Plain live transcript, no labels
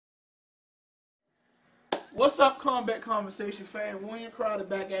What's up, Combat Conversation fan? William Crowder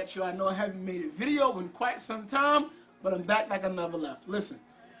back at you. I know I haven't made a video in quite some time, but I'm back like I never left. Listen,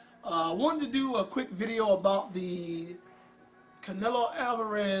 I wanted to do a quick video about the Canelo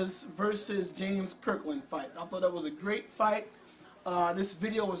Alvarez versus James Kirkland fight. I thought that was a great fight. This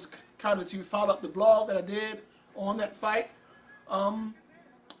video was kind of to follow up the blog that I did on that fight.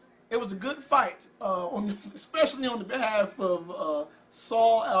 It was a good fight, especially on the behalf of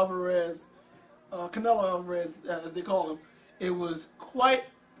Saul Alvarez, Canelo Alvarez, as they call him. It was quite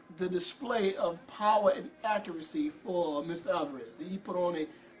the display of power and accuracy for Mr. Alvarez. He put on a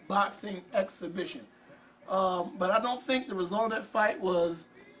boxing exhibition. But I don't think the result of that fight was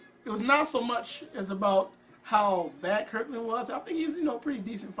not so much as about how bad Kirkland was. I think he's, a pretty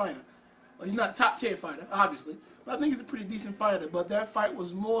decent fighter. He's not a top tier fighter, obviously, but I think he's a pretty decent fighter. But that fight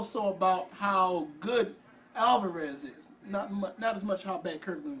was more so about how good Alvarez is, not as much how bad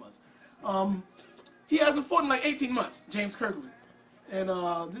Kirkland was. He hasn't fought in like 18 months, James Kirkland, and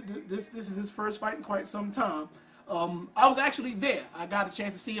this is his first fight in quite some time. I was actually there. I got a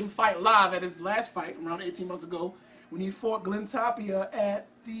chance to see him fight live at his last fight around 18 months ago when he fought Glenn Tapia at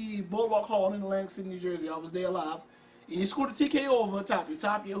the Boardwalk Hall in Atlantic City, New Jersey. I was there live. And he scored a TKO over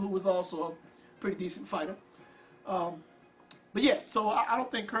Tapia, who was also a pretty decent fighter. But yeah, so I don't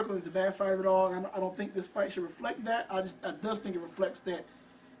think Kirkland is a bad fighter at all. I don't think this fight should reflect that. I does think it reflects that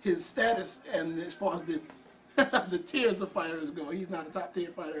his status, and as far as the the tiers of fighters go, he's not a top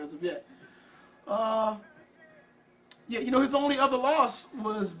tier fighter as of yet. Yeah, his only other loss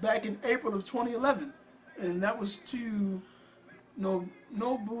was back in April of 2011, and that was to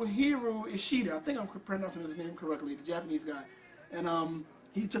Nobuhiro Ishida. I think I'm pronouncing his name correctly, the Japanese guy. And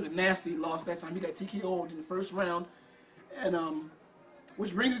he took a nasty loss that time. He got TKO'd in the first round. And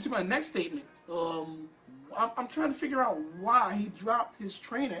which brings me to my next statement. I'm trying to figure out why he dropped his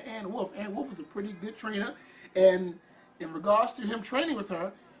trainer, Ann Wolf. Ann Wolf was a pretty good trainer. And in regards to him training with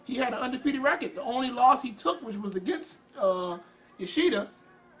her, he had an undefeated record. The only loss he took, which was against Ishida,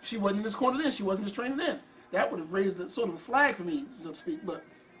 she wasn't in his corner then. She wasn't his trainer then. That would have raised a sort of a flag for me, so to speak. But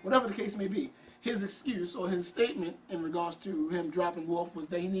whatever the case may be, his excuse or his statement in regards to him dropping Wolf was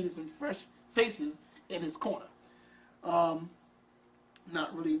that he needed some fresh faces in his corner.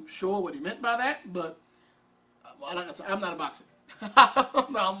 Not really sure what he meant by that, but like I said, I'm not a boxer.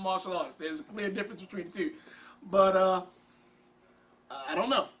 I'm a martial artist. There's a clear difference between the two. But I don't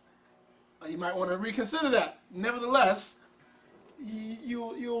know. You might want to reconsider that. Nevertheless,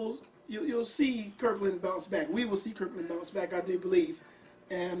 you'll see Kirkland bounce back. We will see Kirkland bounce back, I do believe.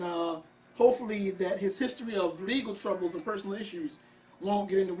 And hopefully that his history of legal troubles and personal issues won't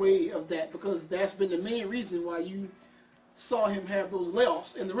get in the way of that, because that's been the main reason why you saw him have those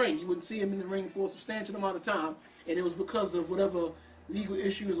layoffs in the ring. You wouldn't see him in the ring for a substantial amount of time, and it was because of whatever legal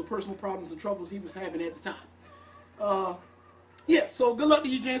issues or personal problems and troubles he was having at the time. Yeah, so good luck to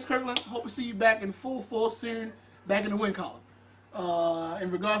you, James Kirkland. Hope to see you back in full force soon, back in the win column.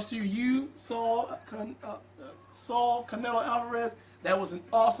 In regards to you, Saul Canelo Alvarez, that was an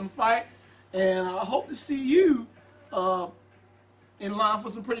awesome fight, and I hope to see you in line for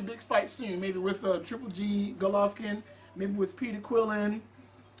some pretty big fights soon. Maybe with Triple G Golovkin, maybe with Peter Quillen,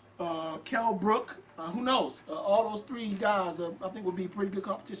 Kell Brook. Who knows? All those three guys, I think, will be pretty good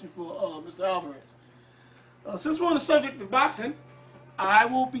competition for Mr. Alvarez. Since we're on the subject of boxing, I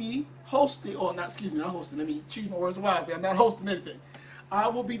will be hosting, or not, excuse me, not hosting, let me choose my words wisely, I'm not hosting anything. I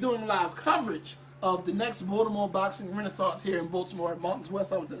will be doing live coverage of the next Baltimore Boxing Renaissance here in Baltimore at Mountains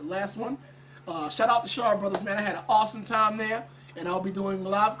West. I was at the last one. Shout out to Shaw Brothers, man. I had an awesome time there, and I'll be doing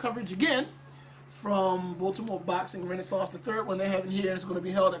live coverage again from Baltimore Boxing Renaissance. The third one they're having here is going to be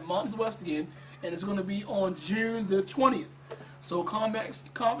held at Mountains West again, and it's going to be on June the 20th. So Combat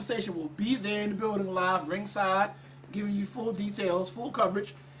Conversation will be there in the building live, ringside, giving you full details, full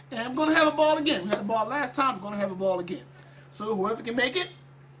coverage. And I'm going to have a ball again. We had a ball last time. We're going to have a ball again. So whoever can make it,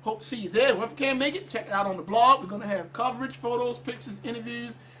 hope to see you there. Whoever can't make it, check it out on the blog. We're going to have coverage, photos, pictures,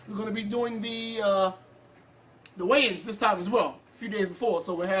 interviews. We're going to be doing the weigh-ins this time as well, a few days before.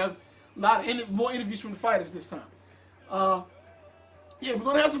 So we'll have a lot of more interviews from the fighters this time. Yeah, we're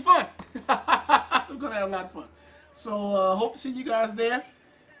going to have some fun. We're going to have a lot of fun. So hope to see you guys there.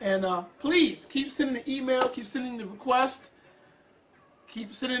 And please keep sending the email, keep sending the request,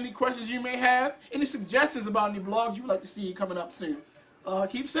 keep sending any questions you may have, any suggestions about any blogs you would like to see coming up soon.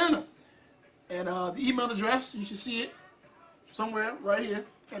 Keep sending them. And the email address, you should see it somewhere right here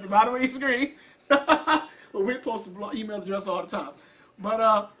at the bottom of your screen. Well, we post the email address all the time.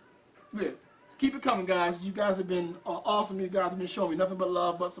 But yeah, keep it coming, guys. You guys have been awesome. You guys have been showing me nothing but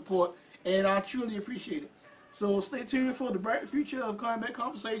love, but support, and I truly appreciate it. So stay tuned for the bright future of Combat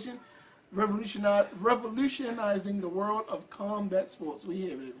Conversation. revolutionizing the world of combat sports. We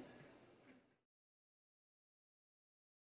here, baby.